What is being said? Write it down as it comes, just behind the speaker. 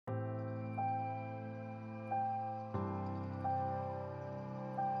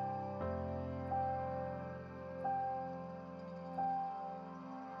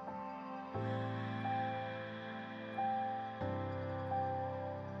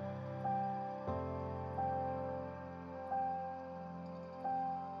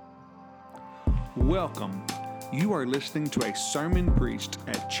Welcome. You are listening to a sermon preached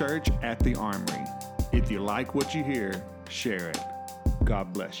at Church at the Armory. If you like what you hear, share it.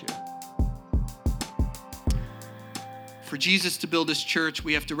 God bless you. For Jesus to build his church,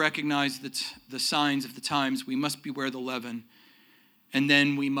 we have to recognize that the signs of the times. We must beware the leaven. And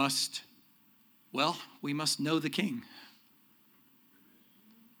then we must know the King.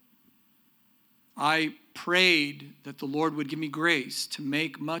 I prayed that the Lord would give me grace to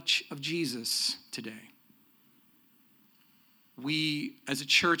make much of Jesus today. We, as a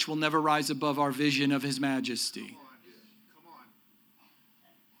church, will never rise above our vision of his majesty. Come on.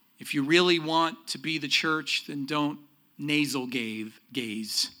 If you really want to be the church, then don't nasal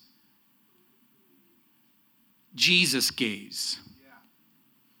gaze. Jesus gaze.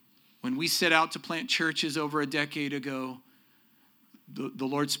 When we set out to plant churches over a decade ago, the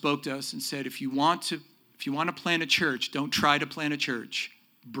Lord spoke to us and said, if you want to plant a church, don't try to plant a church.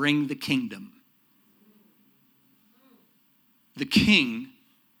 Bring the kingdom. The King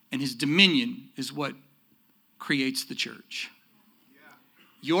and his dominion is what creates the church.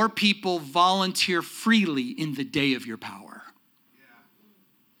 Your people volunteer freely in the day of your power.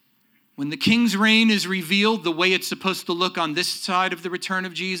 When the King's reign is revealed the way it's supposed to look on this side of the return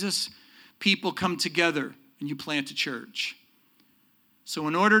of Jesus, people come together and you plant a church. So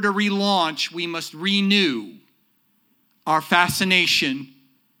in order to relaunch, we must renew our fascination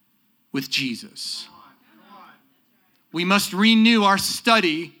with Jesus. We must renew our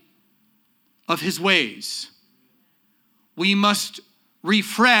study of his ways. We must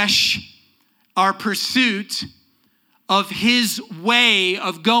refresh our pursuit of his way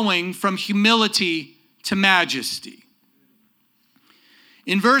of going from humility to majesty.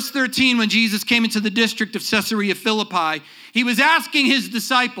 In verse 13, when Jesus came into the district of Caesarea Philippi, he was asking his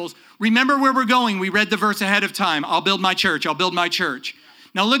disciples, remember where we're going. We read the verse ahead of time. I'll build my church. I'll build my church.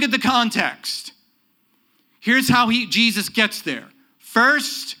 Now look at the context. Here's how Jesus gets there.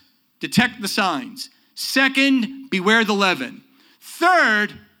 First, detect the signs. Second, beware the leaven.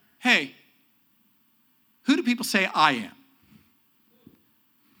 Third, hey, who do people say I am?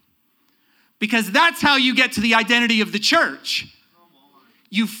 Because that's how you get to the identity of the church.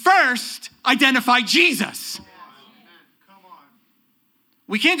 You first identify Jesus.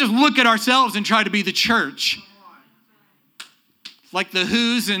 We can't just look at ourselves and try to be the church. Like the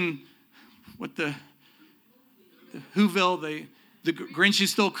Who's and the Whoville, the Grinch Who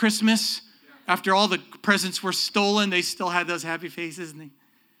Stole Christmas. After all the presents were stolen, they still had those happy faces and they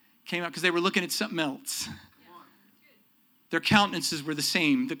came out because they were looking at something else. Their countenances were the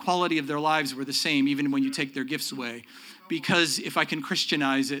same. The quality of their lives were the same, even when you take their gifts away. Because if I can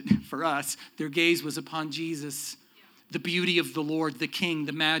Christianize it for us, their gaze was upon Jesus, the beauty of the Lord, the King,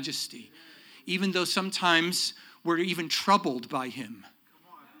 the majesty. Even though sometimes we're even troubled by him.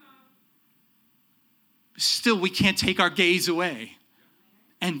 Still, we can't take our gaze away.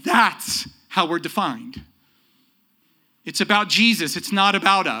 And that's how we're defined. It's about Jesus. It's not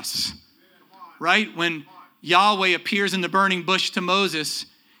about us. Right? When Yahweh appears in the burning bush to Moses,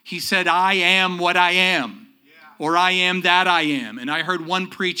 he said, I am what I am. Or I am that I am. And I heard one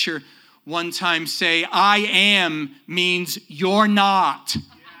preacher one time say, I am means you're not.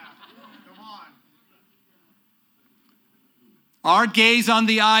 Our gaze on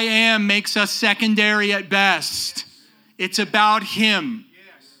the I am makes us secondary at best. It's about him.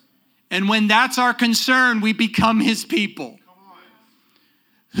 And when that's our concern, we become his people.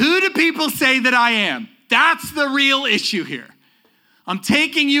 Who do people say that I am? That's the real issue here. I'm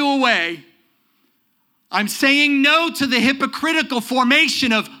taking you away. I'm saying no to the hypocritical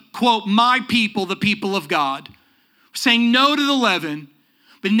formation of, quote, my people, the people of God. We're saying no to the leaven.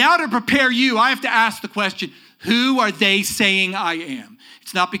 But now to prepare you, I have to ask the question, who are they saying I am?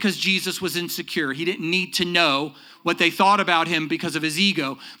 It's not because Jesus was insecure. He didn't need to know what they thought about him because of his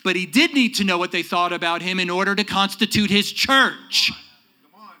ego. But he did need to know what they thought about him in order to constitute his church.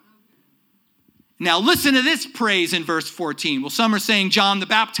 Now listen to this praise in verse 14. Well, some are saying John the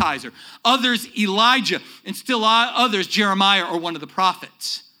Baptizer, others Elijah, and still others Jeremiah or one of the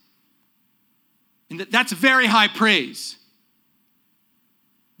prophets. And that's very high praise.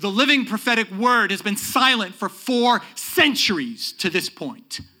 The living prophetic word has been silent for 4 centuries to this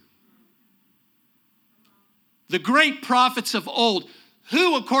point. The great prophets of old,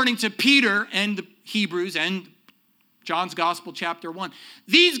 who according to Peter and the Hebrews and John's Gospel, chapter 1.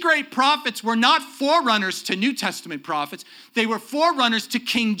 These great prophets were not forerunners to New Testament prophets. They were forerunners to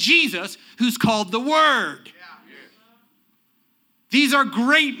King Jesus, who's called the Word. These are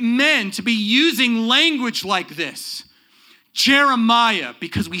great men to be using language like this. Jeremiah,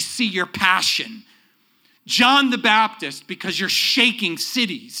 because we see your passion. John the Baptist, because you're shaking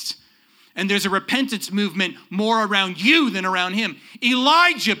cities. And there's a repentance movement more around you than around him.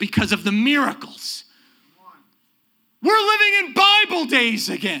 Elijah, because of the miracles. We're living in Bible days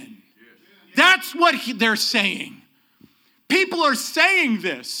again. That's what they're saying. People are saying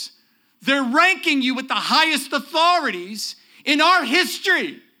this. They're ranking you with the highest authorities in our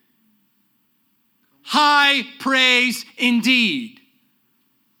history. High praise indeed.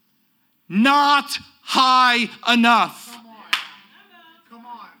 Not high enough. Come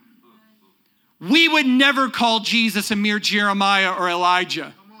on. We would never call Jesus a mere Jeremiah or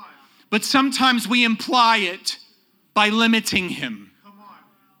Elijah. But sometimes we imply it by limiting him.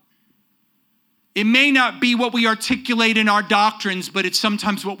 It may not be what we articulate in our doctrines, but it's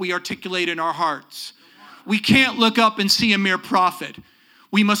sometimes what we articulate in our hearts. We can't look up and see a mere prophet.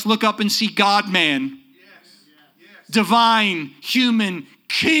 We must look up and see God-man, divine, human,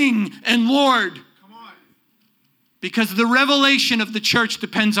 King, and Lord. Because the revelation of the church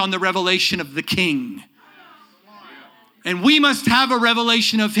depends on the revelation of the King. And we must have a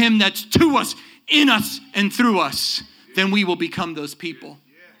revelation of him that's to us, in us, and through us. Then we will become those people.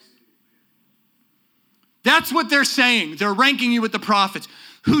 That's what they're saying. They're ranking you with the prophets.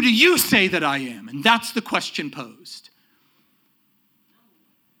 Who do you say that I am? And that's the question posed.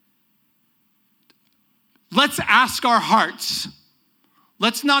 Let's ask our hearts.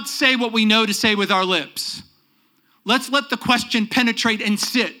 Let's not say what we know to say with our lips. Let's let the question penetrate and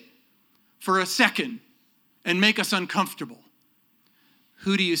sit for a second and make us uncomfortable.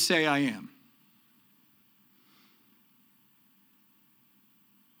 Who do you say I am?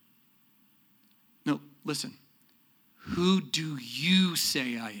 No, listen. Who do you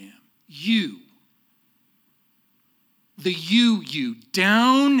say I am? You. The you.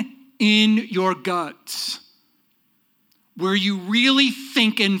 Down in your guts. Where you really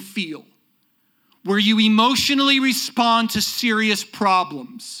think and feel. Where you emotionally respond to serious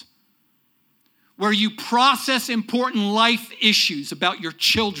problems. Where you process important life issues about your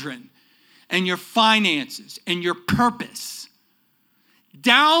children and your finances and your purpose.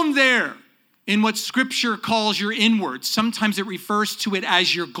 Down there in what Scripture calls your inwards, sometimes it refers to it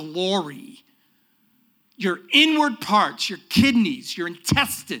as your glory. Your inward parts, your kidneys, your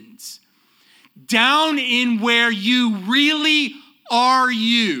intestines. Down in where you really are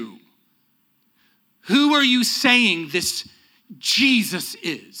you. Who are you saying this Jesus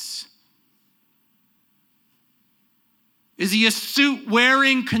is? Is he a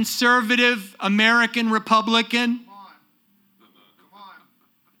suit-wearing conservative American Republican?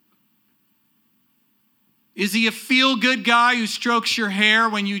 Is he a feel-good guy who strokes your hair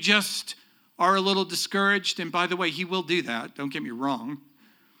when you just are a little discouraged? And by the way, he will do that. Don't get me wrong.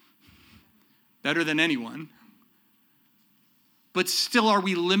 Better than anyone. But still, are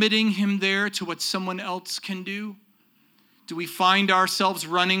we limiting him there to what someone else can do? Do we find ourselves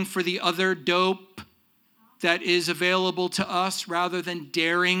running for the other dope that is available to us rather than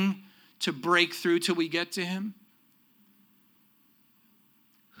daring to break through till we get to him?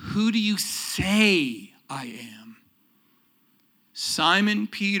 Who do you say I am? Simon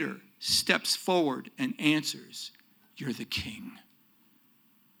Peter steps forward and answers, you're the King.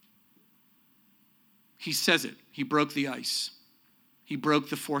 He says it. He broke the ice. He broke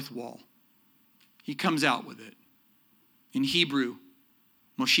the fourth wall. He comes out with it. In Hebrew,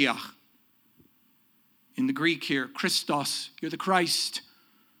 Moshiach. In the Greek here, Christos, you're the Christ.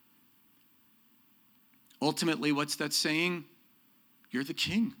 Ultimately, what's that saying? You're the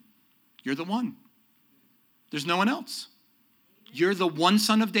King. You're the one. There's no one else. You're the one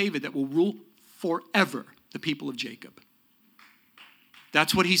son of David that will rule forever the people of Jacob.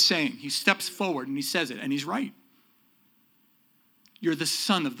 That's what he's saying. He steps forward and he says it, and he's right. You're the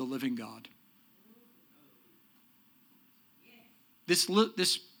Son of the living God. This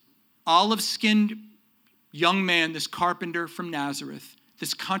olive-skinned young man, this carpenter from Nazareth,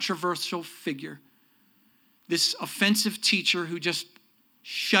 this controversial figure, this offensive teacher who just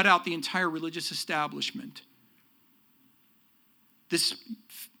shut out the entire religious establishment. This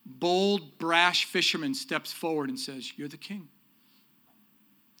bold, brash fisherman steps forward and says, you're the King.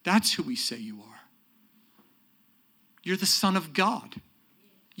 That's who we say you are. You're the Son of God.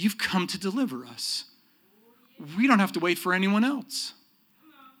 You've come to deliver us. We don't have to wait for anyone else.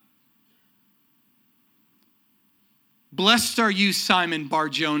 Blessed are you, Simon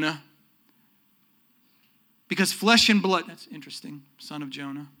Bar-Jonah, because flesh and blood, that's interesting, son of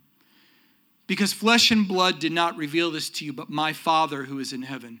Jonah, because flesh and blood did not reveal this to you, but my Father who is in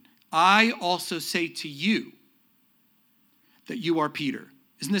heaven. I also say to you that you are Peter.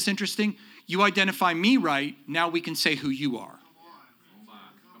 Isn't this interesting? You identify me right, now we can say who you are.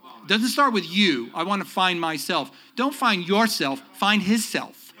 It doesn't start with you. I want to find myself. Don't find yourself, find his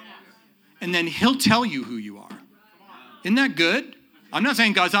self. And then he'll tell you who you are. Isn't that good? I'm not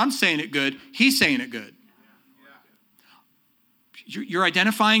saying God's, I'm saying it good. He's saying it good. You're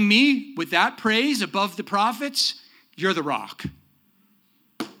identifying me with that praise above the prophets. You're the rock.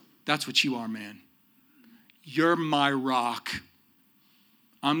 That's what you are, man. You're my rock.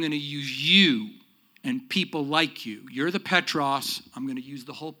 I'm going to use you and people like you. You're the Petros. I'm going to use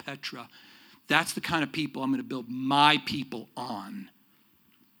the whole Petra. That's the kind of people I'm going to build my people on.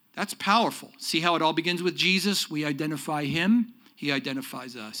 That's powerful. See how it all begins with Jesus? We identify him. He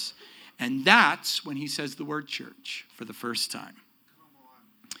identifies us. And that's when he says the word church for the first time.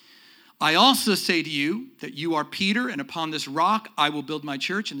 I also say to you that you are Peter, and upon this rock I will build my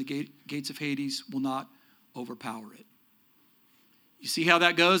church, and the gates of Hades will not overpower it. You see how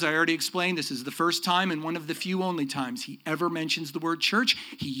that goes? I already explained this is the first time and one of the few only times he ever mentions the word church.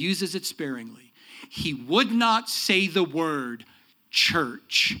 He uses it sparingly. He would not say the word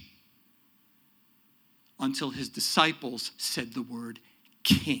church until his disciples said the word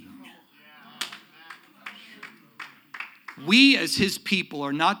king. We as his people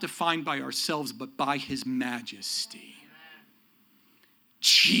are not defined by ourselves, but by his majesty.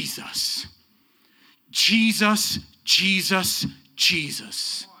 Jesus. Jesus, Jesus,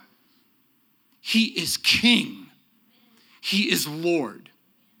 Jesus. He is king. He is Lord.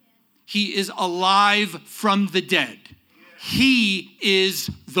 He is alive from the dead. He is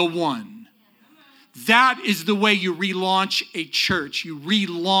the one. That is the way you relaunch a church. You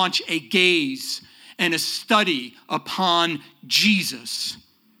relaunch a gaze and a study upon Jesus.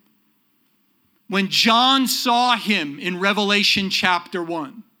 When John saw him in Revelation chapter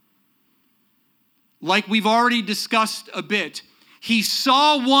 1, like we've already discussed a bit, he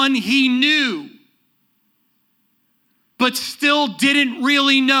saw one he knew, but still didn't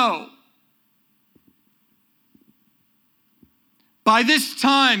really know. By this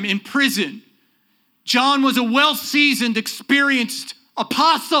time in prison, John was a well-seasoned, experienced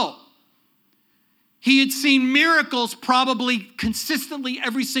apostle. He had seen miracles probably consistently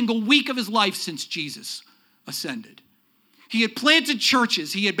every single week of his life since Jesus ascended. He had planted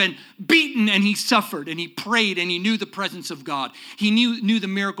churches. He had been beaten and he suffered and he prayed and he knew the presence of God. He knew the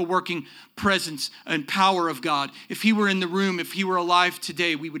miracle-working presence and power of God. If he were in the room, if he were alive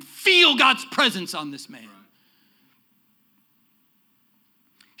today, we would feel God's presence on this man.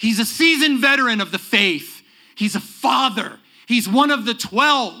 He's a seasoned veteran of the faith. He's a father. He's one of the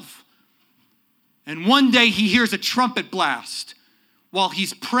 12. And one day he hears a trumpet blast while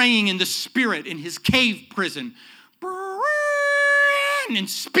he's praying in the spirit in his cave prison. And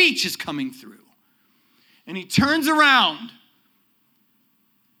speech is coming through. And he turns around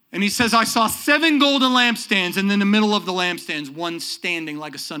and he says, I saw 7 golden lampstands, and in the middle of the lampstands, one standing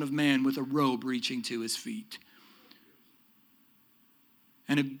like a son of man with a robe reaching to his feet.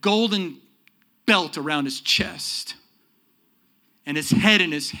 And a golden belt around his chest. And his head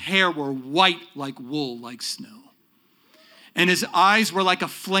and his hair were white like wool, like snow. And his eyes were like a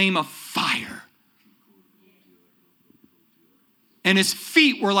flame of fire. And his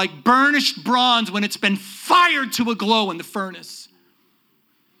feet were like burnished bronze when it's been fired to a glow in the furnace.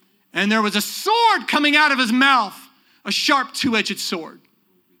 And there was a sword coming out of his mouth, a sharp 2-edged sword.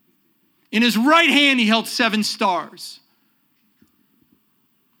 In his right hand he held 7 stars.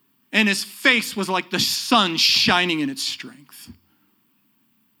 And his face was like the sun shining in its strength.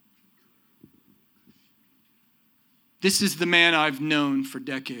 This is the man I've known for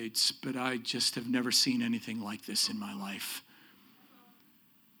decades, but I just have never seen anything like this in my life.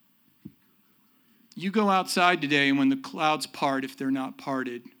 You go outside today, and when the clouds part, if they're not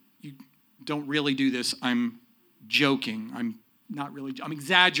parted, you don't really do this. I'm joking. I'm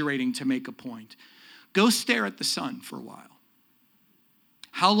exaggerating to make a point. Go stare at the sun for a while.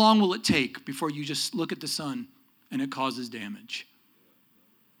 How long will it take before you just look at the sun and it causes damage?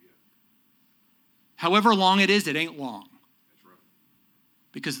 However long it is, it ain't long.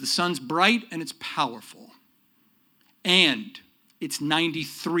 Because the sun's bright and it's powerful. And it's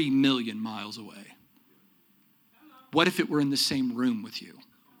 93 million miles away. What if it were in the same room with you?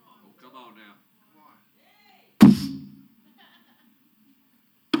 Oh, come on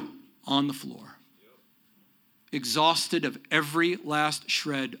now. On the floor. Exhausted of every last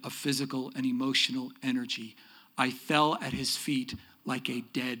shred of physical and emotional energy, I fell at his feet like a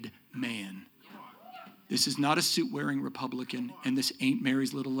dead man. This is not a suit-wearing Republican, and this ain't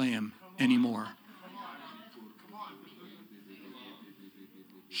Mary's Little Lamb anymore.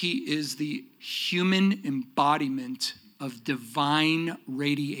 He is the human embodiment of divine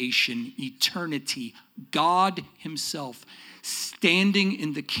radiation, eternity, God himself, standing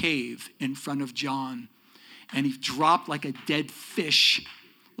in the cave in front of John. And he dropped like a dead fish,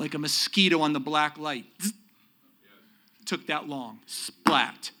 like a mosquito on the black light. Zzz. Took that long.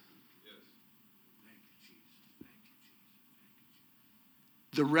 Splat.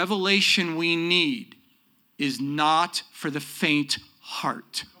 The revelation we need is not for the faint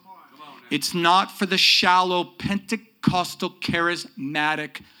heart. It's not for the shallow Pentecostal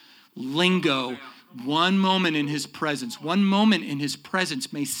charismatic lingo. One moment in his presence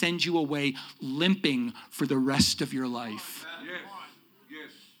may send you away limping for the rest of your life.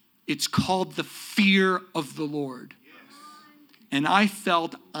 It's called the fear of the Lord. And I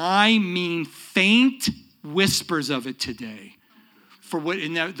felt, faint whispers of it today. For what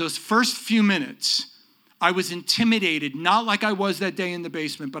in those first few minutes, I was intimidated, not like I was that day in the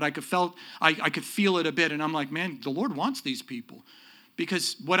basement, but I could feel it a bit. And I'm like, man, the Lord wants these people.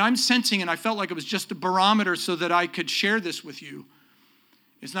 Because what I'm sensing, and I felt like it was just a barometer so that I could share this with you.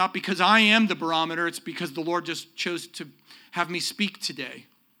 It's not because I am the barometer, it's because the Lord just chose to have me speak today.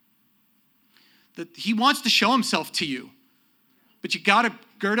 That he wants to show himself to you. But you got to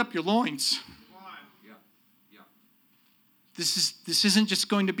gird up your loins. This isn't just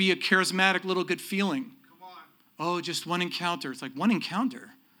going to be a charismatic little good feeling. Oh, just one encounter. It's like one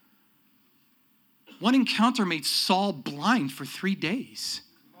encounter. One encounter made Saul blind for 3 days.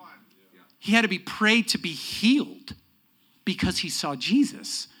 He had to be prayed to be healed because he saw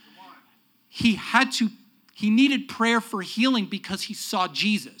Jesus. He needed prayer for healing because he saw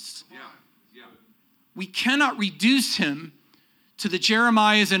Jesus. We cannot reduce him to the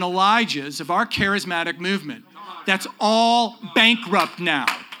Jeremiahs and Elijahs of our charismatic movement. That's all bankrupt now.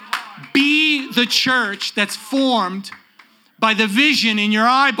 Be the church that's formed by the vision in your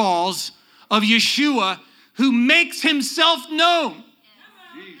eyeballs of Yeshua, who makes himself known.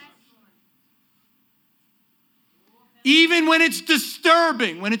 Even when it's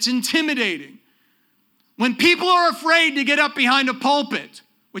disturbing, when it's intimidating, when people are afraid to get up behind a pulpit,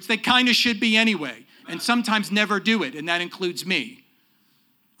 which they kind of should be anyway, and sometimes never do it, and that includes me.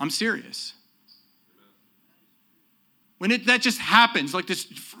 I'm serious. When that just happens, like this,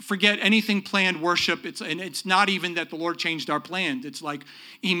 forget anything planned worship. It's not even that the Lord changed our plans. It's like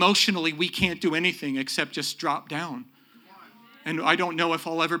emotionally we can't do anything except just drop down. And I don't know if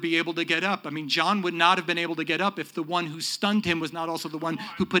I'll ever be able to get up. I mean, John would not have been able to get up if the one who stunned him was not also the one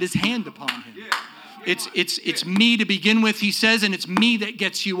who put his hand upon him. It's me to begin with, he says, and it's me that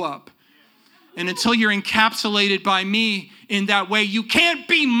gets you up. And until you're encapsulated by me in that way, you can't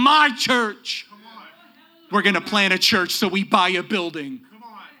be my church. We're going to plant a church, so we buy a building.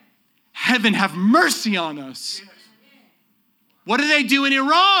 Heaven have mercy on us. What do they do in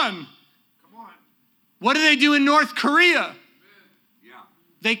Iran? What do they do in North Korea?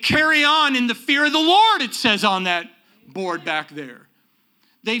 They carry on in the fear of the Lord, it says on that board back there.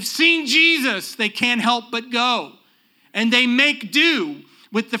 They've seen Jesus. They can't help but go. And they make do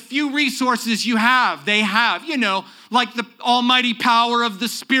with the few resources you have. They have, like the almighty power of the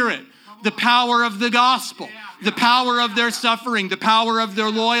Spirit. The power of the gospel, the power of their suffering, the power of their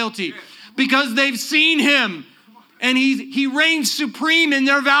loyalty, because they've seen him and he reigns supreme in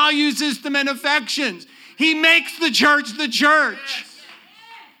their value system and affections. He makes the church the church.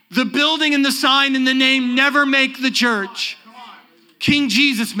 The building and the sign and the name never make the church. King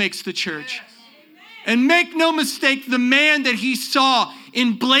Jesus makes the church. And make no mistake, the man that he saw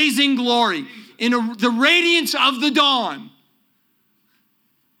in blazing glory, in the radiance of the dawn,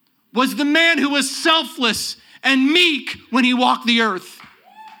 was the man who was selfless and meek when he walked the earth.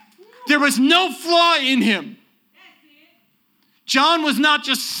 There was no flaw in him. John was not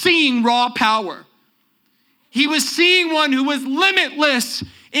just seeing raw power. He was seeing one who was limitless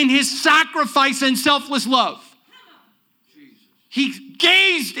in his sacrifice and selfless love. He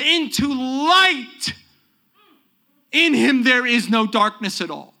gazed into light. In him there is no darkness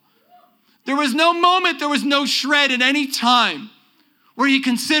at all. There was no moment, there was no shred at any time where he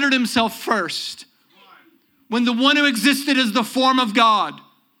considered himself first. When the one who existed as the form of God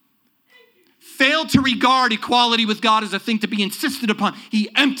failed to regard equality with God as a thing to be insisted upon, he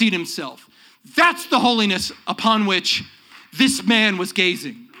emptied himself. That's the holiness upon which this man was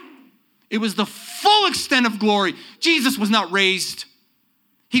gazing. It was the full extent of glory. Jesus was not raised.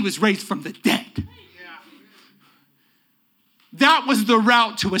 He was raised from the dead. That was the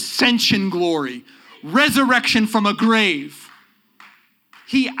route to ascension glory, resurrection from a grave.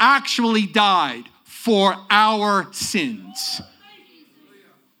 He actually died for our sins.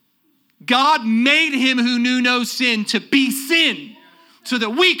 God made him who knew no sin to be sin so that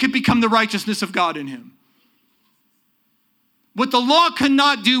we could become the righteousness of God in him. What the law could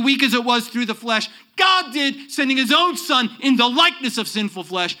not do, weak as it was through the flesh, God did, sending his own son in the likeness of sinful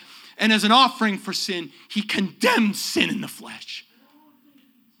flesh. And as an offering for sin, he condemned sin in the flesh.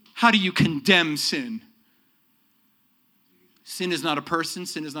 How do you condemn sin? Sin is not a person.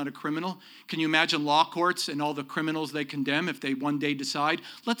 Sin is not a criminal. Can you imagine law courts and all the criminals they condemn if they one day decide,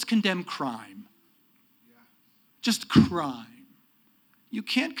 let's condemn crime? Just crime. You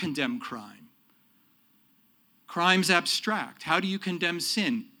can't condemn crime. Crime's abstract. How do you condemn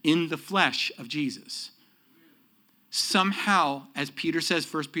sin? In the flesh of Jesus. Somehow, as Peter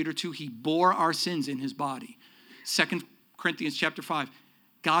says, 1 Peter 2, he bore our sins in his body. 2 Corinthians chapter 5,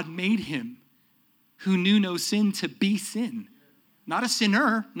 God made him who knew no sin to be sin. Not a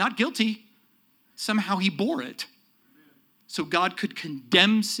sinner, not guilty. Somehow he bore it. So God could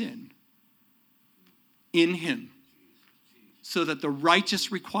condemn sin in him so that the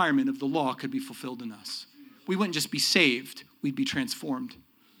righteous requirement of the law could be fulfilled in us. We wouldn't just be saved, we'd be transformed.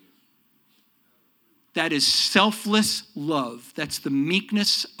 That is selfless love. That's the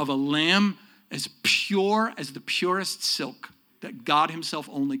meekness of a lamb as pure as the purest silk that God himself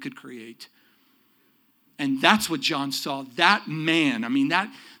only could create. And that's what John saw. That man,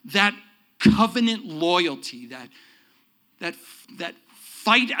 that covenant loyalty, that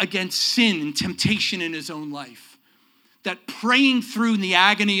fight against sin and temptation in his own life, that praying through the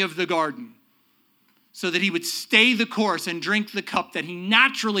agony of the garden so that he would stay the course and drink the cup that he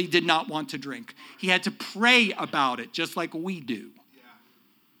naturally did not want to drink. He had to pray about it, just like we do.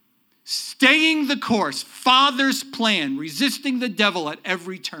 Staying the course, Father's plan, resisting the devil at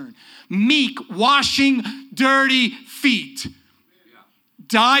every turn, meek, washing dirty feet,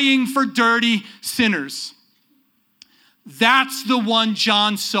 dying for dirty sinners. That's the one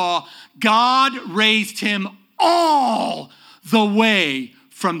John saw. God raised him all the way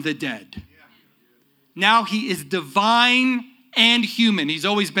from the dead. Now he is divine and human. He's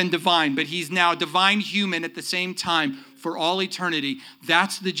always been divine, but he's now divine human at the same time for all eternity.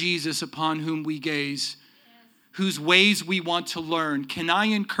 That's the Jesus upon whom we gaze, whose ways we want to learn. Can I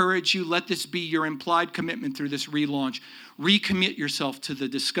encourage you? Let this be your implied commitment through this relaunch. Recommit yourself to the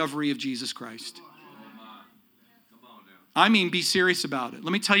discovery of Jesus Christ. I mean, be serious about it.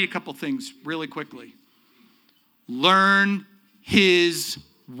 Let me tell you a couple things really quickly. Learn his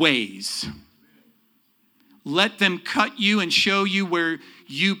ways. Let them cut you and show you where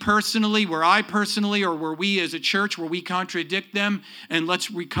you personally, where I personally, or where we as a church, where we contradict them, and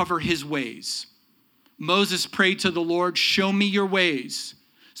let's recover his ways. Moses prayed to the Lord, show me your ways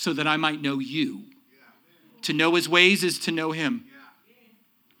so that I might know you. To know his ways is to know him.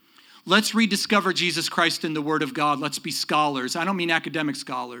 Let's rediscover Jesus Christ in the Word of God. Let's be scholars. I don't mean academic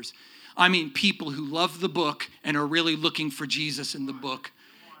scholars. I mean people who love the book and are really looking for Jesus in the book.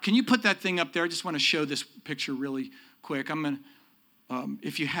 Can you put that thing up there? I just want to show this picture really quick. I'm going to,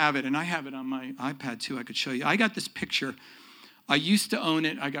 if you have it, and I have it on my iPad too, I could show you. I got this picture. I used to own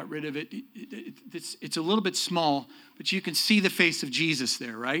it. I got rid of it. It's a little bit small, but you can see the face of Jesus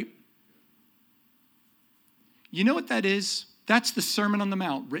there, right? You know what that is? That's the Sermon on the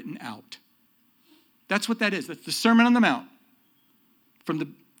Mount written out. That's what that is. That's the Sermon on the Mount. From the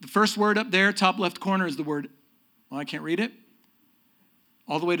first word up there, top left corner is the word, well, I can't read it.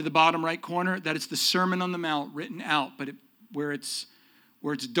 All the way to the bottom right corner, that is the Sermon on the Mount written out. But where it's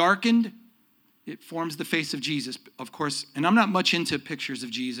darkened, it forms the face of Jesus, of course. And I'm not much into pictures of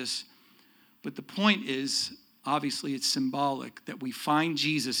Jesus, but the point is, obviously, it's symbolic that we find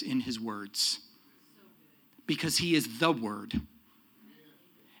Jesus in his words because he is the Word.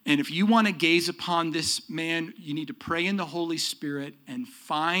 And if you want to gaze upon this man, you need to pray in the Holy Spirit and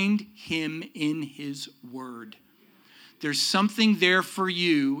find him in his Word. There's something there for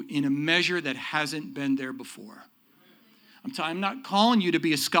you in a measure that hasn't been there before. I'm not calling you to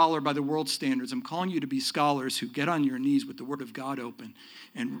be a scholar by the world's standards. I'm calling you to be scholars who get on your knees with the Word of God open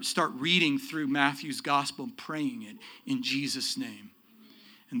and start reading through Matthew's gospel and praying it in Jesus' name.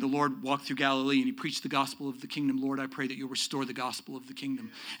 And the Lord walked through Galilee and he preached the gospel of the kingdom. Lord, I pray that you'll restore the gospel of the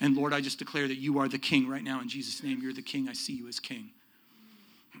kingdom. And Lord, I just declare that you are the king right now in Jesus' name. You're the king. I see you as king.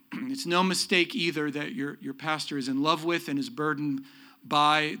 It's no mistake either that your pastor is in love with and is burdened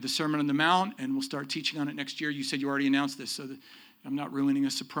by the Sermon on the Mount, and we'll start teaching on it next year. You said you already announced this, so that I'm not ruining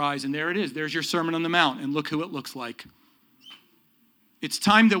a surprise. And there it is. There's your Sermon on the Mount, and look who it looks like. It's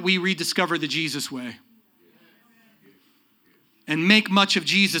time that we rediscover the Jesus way and make much of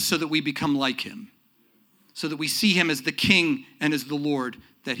Jesus so that we become like him, so that we see him as the King and as the Lord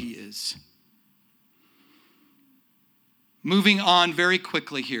that he is. Moving on very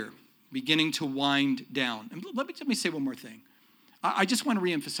quickly here, beginning to wind down. And let me say one more thing. I just want to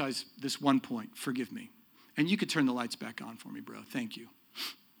reemphasize this one point. Forgive me. And you could turn the lights back on for me, bro. Thank you.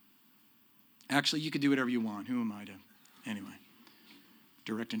 Actually, you could do whatever you want. Who am I to? Anyway,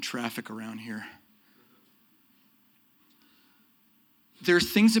 directing traffic around here.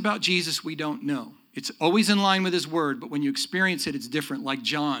 There's things about Jesus we don't know. It's always in line with his word, but when you experience it, it's different. Like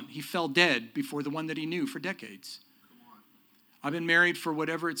John, he fell dead before the one that he knew for decades. I've been married for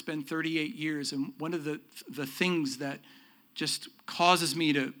whatever it's been, 38 years, and one of the things that just causes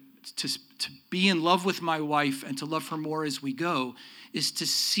me to be in love with my wife and to love her more as we go is to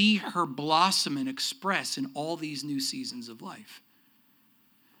see her blossom and express in all these new seasons of life.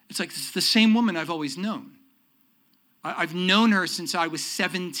 It's like it's the same woman I've always known. I've known her since I was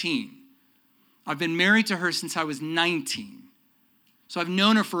 17. I've been married to her since I was 19. So I've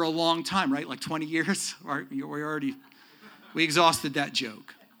known her for a long time, right? Like 20 years? We exhausted that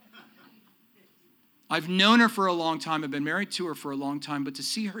joke. I've known her for a long time. I've been married to her for a long time. But to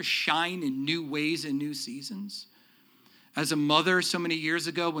see her shine in new ways and new seasons. As a mother so many years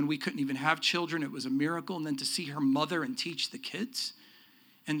ago when we couldn't even have children, it was a miracle. And then to see her mother and teach the kids.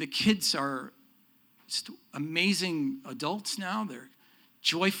 And the kids are just amazing adults now. They're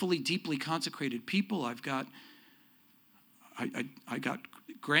joyfully, deeply consecrated people. I got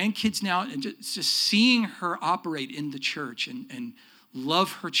grandkids now, and just seeing her operate in the church and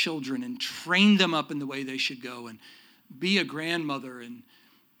love her children and train them up in the way they should go and be a grandmother and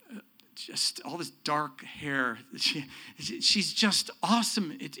just all this dark hair. She's just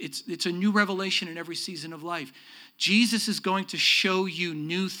awesome. It's a new revelation in every season of life. Jesus is going to show you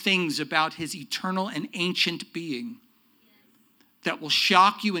new things about his eternal and ancient being that will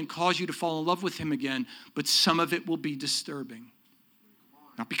shock you and cause you to fall in love with him again, but some of it will be disturbing.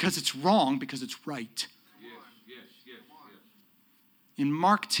 Not because it's wrong, because it's right. Yes. In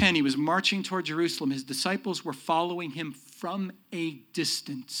Mark 10, he was marching toward Jerusalem. His disciples were following him from a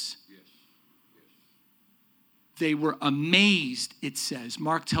distance. They were amazed, it says.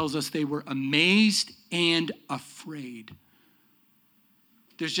 Mark tells us they were amazed and afraid.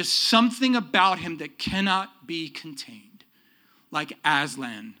 There's just something about him that cannot be contained. Like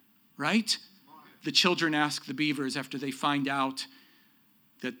Aslan, right? The children ask the beavers after they find out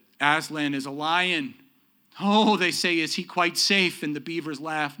that Aslan is a lion. Oh, they say, is he quite safe? And the beavers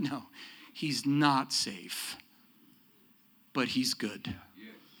laugh. No, he's not safe, but he's good.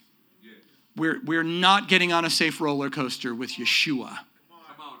 We're not getting on a safe roller coaster with Yeshua. Come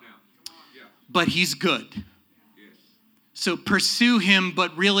on now. Yeah. But he's good. Yes. So pursue him,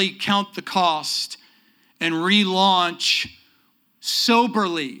 but really count the cost and relaunch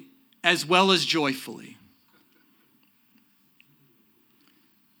soberly as well as joyfully.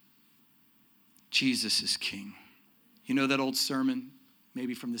 Jesus is king. You know that old sermon,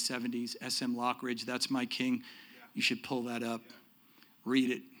 maybe from the 70s, S.M. Lockridge, That's My King? You should pull that up.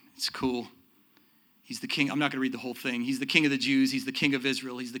 Read it. It's cool. He's the king. I'm not going to read the whole thing. He's the king of the Jews. He's the king of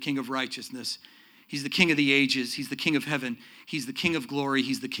Israel. He's the king of righteousness. He's the king of the ages. He's the king of heaven. He's the king of glory.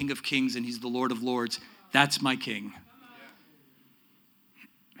 He's the king of kings, and he's the Lord of lords. That's my king.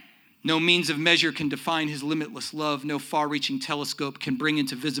 No means of measure can define his limitless love. No far-reaching telescope can bring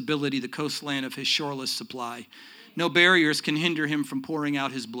into visibility the coastline of his shoreless supply. No barriers can hinder him from pouring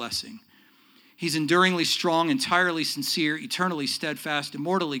out his blessing. He's enduringly strong, entirely sincere, eternally steadfast,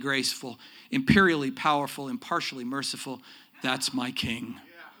 immortally graceful, imperially powerful, impartially merciful. That's my king.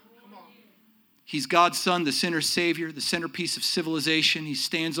 He's God's son, the sinner's savior, the centerpiece of civilization. He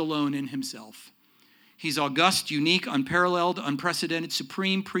stands alone in himself. He's august, unique, unparalleled, unprecedented,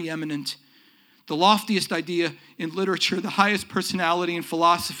 supreme, preeminent. The loftiest idea in literature, the highest personality in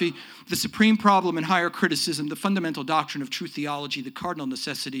philosophy, the supreme problem in higher criticism, the fundamental doctrine of true theology, the cardinal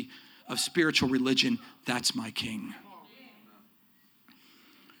necessity of spiritual religion. That's my king.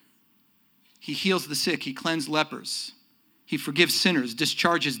 He heals the sick. He cleanses lepers. He forgives sinners,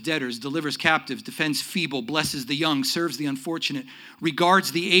 discharges debtors, delivers captives, defends feeble, blesses the young, serves the unfortunate,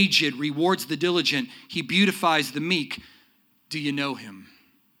 regards the aged, rewards the diligent. He beautifies the meek. Do you know him?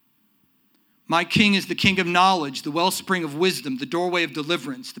 My king is the king of knowledge, the wellspring of wisdom, the doorway of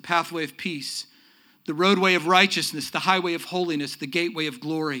deliverance, the pathway of peace, the roadway of righteousness, the highway of holiness, the gateway of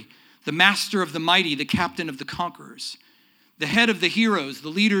glory, the master of the mighty, the captain of the conquerors, the head of the heroes, the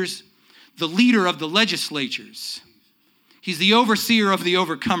leader of the legislatures. He's the overseer of the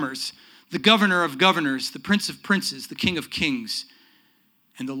overcomers, the governor of governors, the prince of princes, the king of kings,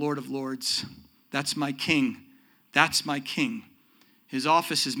 and the Lord of lords. That's my king. That's my king. His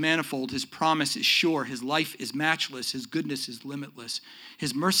office is manifold. His promise is sure. His life is matchless. His goodness is limitless.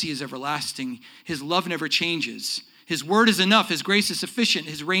 His mercy is everlasting. His love never changes. His word is enough. His grace is sufficient.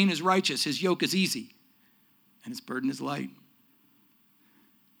 His reign is righteous. His yoke is easy, and his burden is light.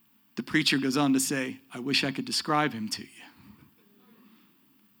 The preacher goes on to say, I wish I could describe him to you.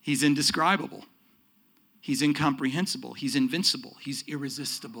 He's indescribable. He's incomprehensible. He's invincible. He's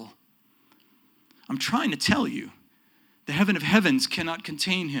irresistible. I'm trying to tell you The heaven of heavens cannot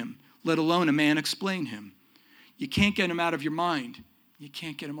contain him, let alone a man explain him. You can't get him out of your mind. You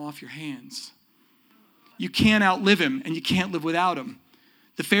can't get him off your hands. You can't outlive him, and you can't live without him.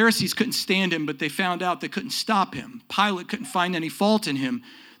 The Pharisees couldn't stand him, but they found out they couldn't stop him. Pilate couldn't find any fault in him.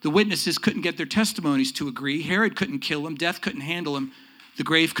 The witnesses couldn't get their testimonies to agree. Herod couldn't kill him. Death couldn't handle him. The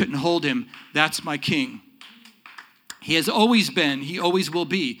grave couldn't hold him. That's my king. He has always been. He always will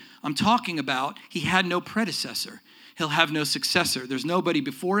be. I'm talking about he had no predecessor. He'll have no successor. There's nobody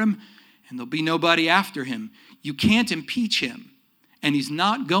before him, and there'll be nobody after him. You can't impeach him, and he's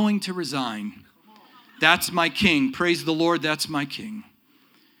not going to resign. That's my king. Praise the Lord, that's my king.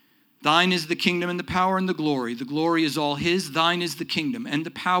 Thine is the kingdom and the power and the glory. The glory is all his. Thine is the kingdom and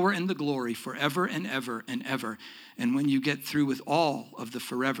the power and the glory forever and ever and ever. And when you get through with all of the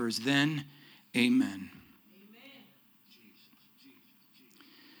forevers, then amen.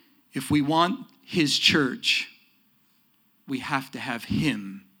 If we want his church, we have to have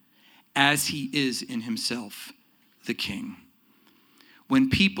him as he is in himself, the king.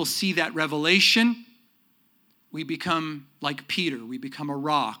 When people see that revelation, we become like Peter. We become a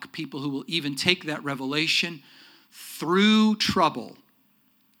rock. People who will even take that revelation through trouble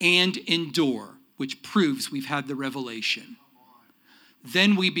and endure, which proves we've had the revelation.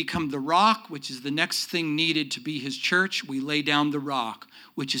 Then we become the rock, which is the next thing needed to be his church. We lay down the rock,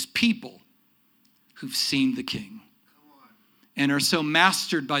 which is people who've seen the king and are so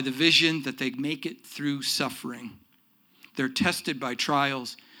mastered by the vision that they make it through suffering. They're tested by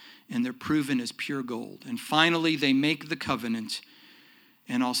trials, and they're proven as pure gold. And finally, they make the covenant.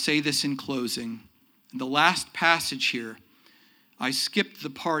 And I'll say this in closing. The last passage here, I skipped the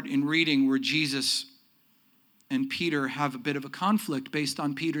part in reading where Jesus and Peter have a bit of a conflict based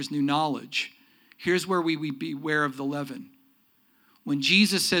on Peter's new knowledge. Here's where we beware of the leaven. When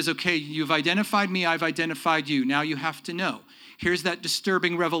Jesus says, okay, you've identified me, I've identified you. Now you have to know. Here's that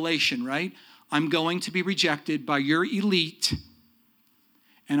disturbing revelation, right? I'm going to be rejected by your elite,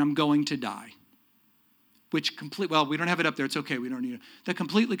 and I'm going to die. Which well, we don't have it up there. It's okay. We don't need it. That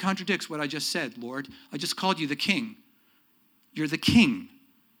completely contradicts what I just said, Lord. I just called you the king. You're the king.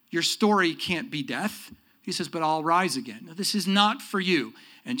 Your story can't be death. He says, but I'll rise again. Now, this is not for you.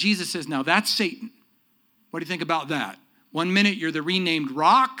 And Jesus says, now that's Satan. What do you think about that? 1 minute, you're the renamed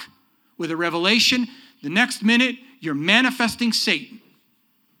rock with a revelation. The next minute, you're manifesting Satan.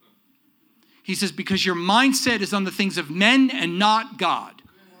 He says, because your mindset is on the things of men and not God.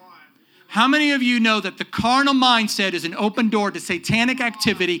 How many of you know that the carnal mindset is an open door to satanic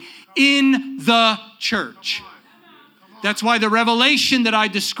activity in the church? That's why the revelation that I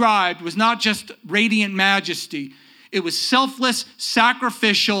described was not just radiant majesty. It was selfless,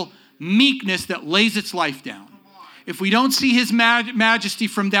 sacrificial meekness that lays its life down. If we don't see his majesty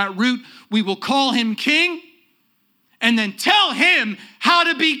from that root, we will call him king and then tell him how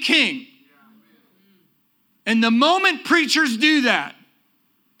to be king. And the moment preachers do that,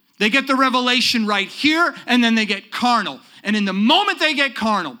 they get the revelation right here, and then they get carnal. And in the moment they get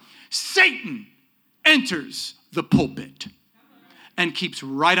carnal, Satan enters the pulpit and keeps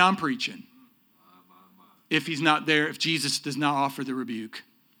right on preaching. If he's not there, if Jesus does not offer the rebuke.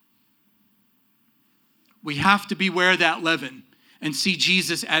 We have to beware that leaven and see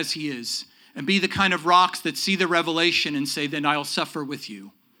Jesus as he is. And be the kind of rocks that see the revelation and say, then I'll suffer with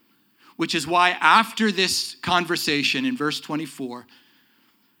you. Which is why after this conversation in verse 24,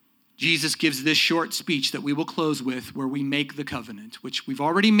 Jesus gives this short speech that we will close with, where we make the covenant, which we've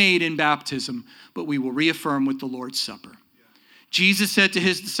already made in baptism, but we will reaffirm with the Lord's Supper. Yeah. Jesus said to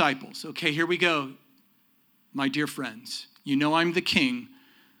his disciples, okay, here we go. My dear friends, you know I'm the king.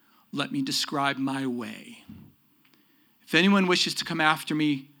 Let me describe my way. If anyone wishes to come after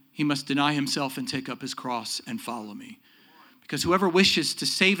me, he must deny himself and take up his cross and follow me. Because whoever wishes to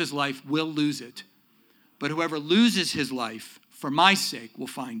save his life will lose it. But whoever loses his life for my sake will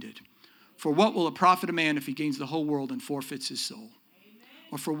find it. For what will it profit a man if he gains the whole world and forfeits his soul? Amen.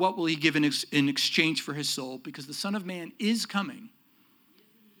 Or for what will he give in exchange for his soul? Because the Son of Man is coming.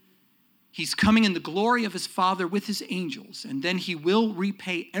 He's coming in the glory of his Father with his angels. And then he will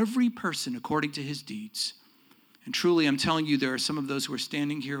repay every person according to his deeds. And truly, I'm telling you, there are some of those who are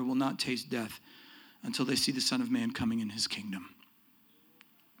standing here who will not taste death until they see the Son of Man coming in his kingdom.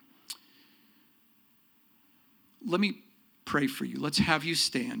 Let me pray for you. Let's have you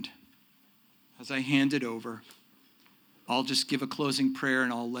stand. As I hand it over, I'll just give a closing prayer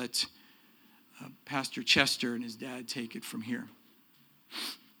and I'll let Pastor Chester and his dad take it from here.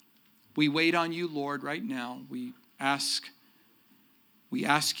 We wait on you, Lord, right now. We ask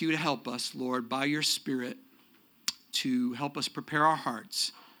you to help us, Lord, by your Spirit, to help us prepare our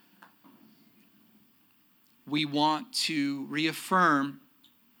hearts we want to reaffirm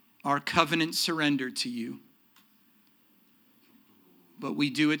our covenant surrender to you. But we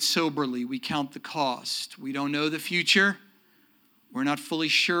do it soberly. We count the cost. We don't know the future. We're not fully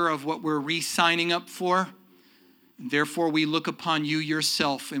sure of what we're re-signing up for. And therefore, we look upon you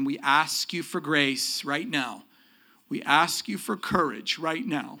yourself and we ask you for grace right now. We ask you for courage right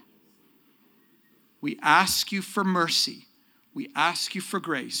now. We ask you for mercy. We ask you for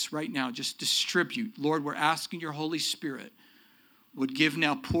grace right now. Just distribute. Lord, we're asking your Holy Spirit would give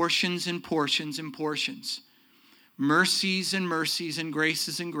now portions and portions and portions. Mercies and mercies and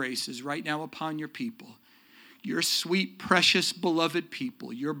graces right now upon your people. Your sweet, precious, beloved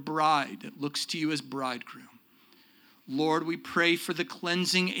people. Your bride that looks to you as bridegroom. Lord, we pray for the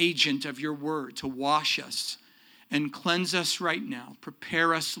cleansing agent of your word to wash us and cleanse us right now.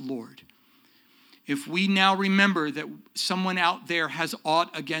 Prepare us, Lord. If we now remember that someone out there has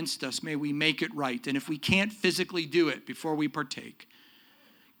aught against us, may we make it right. And if we can't physically do it before we partake,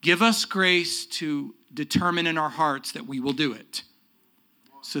 give us grace to determine in our hearts that we will do it,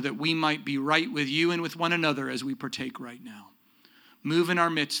 so that we might be right with you and with one another as we partake right now. Move in our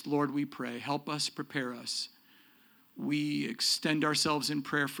midst, Lord, we pray. Help us, prepare us. We extend ourselves in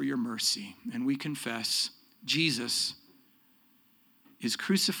prayer for your mercy, and we confess Jesus is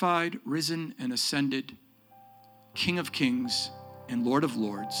crucified, risen, and ascended, King of kings and Lord of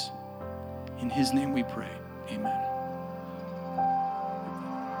lords. In his name we pray. Amen.